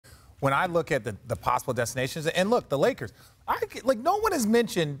when I look at the possible destinations, and look, the Lakers, no one has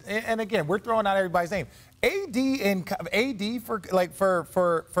mentioned, and again, we're throwing out everybody's name. AD for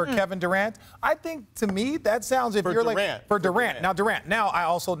Kevin Durant. I think to me that sounds for Durant. Now I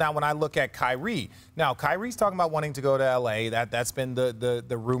also when I look at Kyrie. Now Kyrie's talking about wanting to go to LA. That's been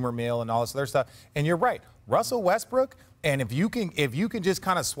the rumor mill and all this other stuff. And you're right. Russell Westbrook. And if you can just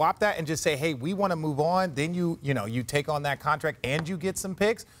kind of swap that and just say, hey, we want to move on, then you take on that contract and you get some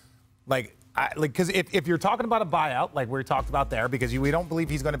picks, because if you're talking about a buyout, like we talked about there, because we don't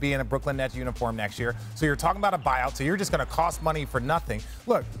believe he's going to be in a Brooklyn Nets uniform next year, so you're talking about a buyout, so you're just going to cost money for nothing.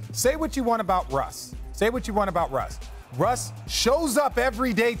 Look, say what you want about Russ. Russ shows up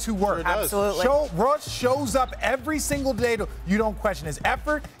every day to work. Sure does. Absolutely. Russ shows up every single day. You don't question his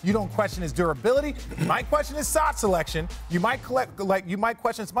effort. You don't question his durability. You might question his shot selection. You might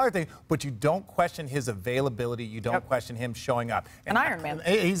question some other things, but you don't question his availability. You don't question him showing up. An Iron Man.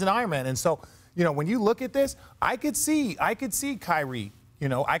 He's an Iron Man, and so when you look at this, I could see Kyrie.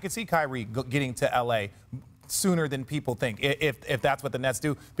 I could see Kyrie getting to LA sooner than people think, if that's what the Nets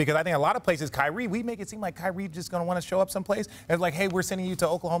do. Because I think a lot of places, Kyrie, we make it seem like Kyrie just going to want to show up someplace and like, hey, we're sending you to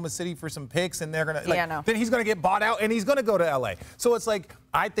Oklahoma City for some picks, and they're going to, then he's going to get bought out and he's going to go to L.A. So it's like,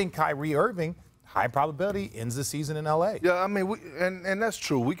 I think Kyrie Irving, high probability, ends the season in L.A. Yeah, I mean, and that's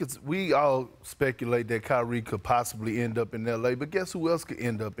true. We all speculate that Kyrie could possibly end up in L.A., but guess who else could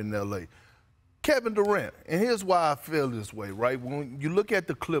end up in L.A.? Kevin Durant. And here's why I feel this way, right? When you look at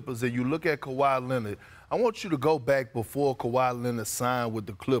the Clippers and you look at Kawhi Leonard, I want you to go back before Kawhi Leonard signed with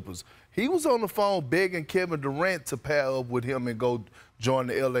the Clippers. He was on the phone begging Kevin Durant to pair up with him and go join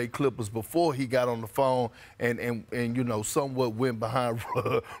the L.A. Clippers before he got on the phone and somewhat went behind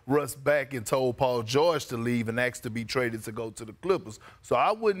Russ back and told Paul George to leave and asked to be traded to go to the Clippers. So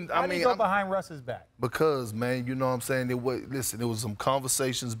I wouldn't. Why did he go behind Russ's back? Because, man, you know what I'm saying? There was some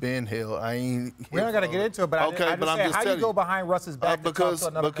conversations being held. We don't got to get into it, but I'm just how do you go behind Russ's back to talk to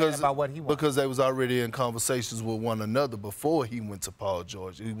another man about what he wants? Because they was already in conversations with one another before he went to Paul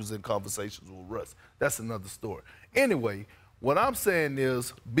George. He was in conversations with Russ. That's another story. Anyway, what I'm saying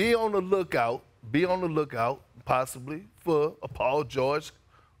is be on the lookout possibly for a Paul George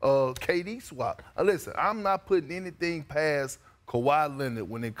KD swap. Listen, I'm not putting anything past Kawhi Leonard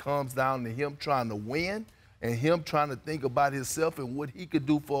when it comes down to him trying to win and him trying to think about himself and what he could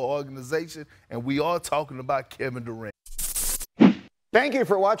do for an organization, and we are talking about Kevin Durant. Thank you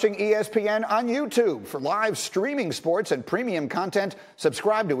for watching ESPN on YouTube. For live streaming sports and premium content,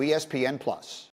 subscribe to ESPN+.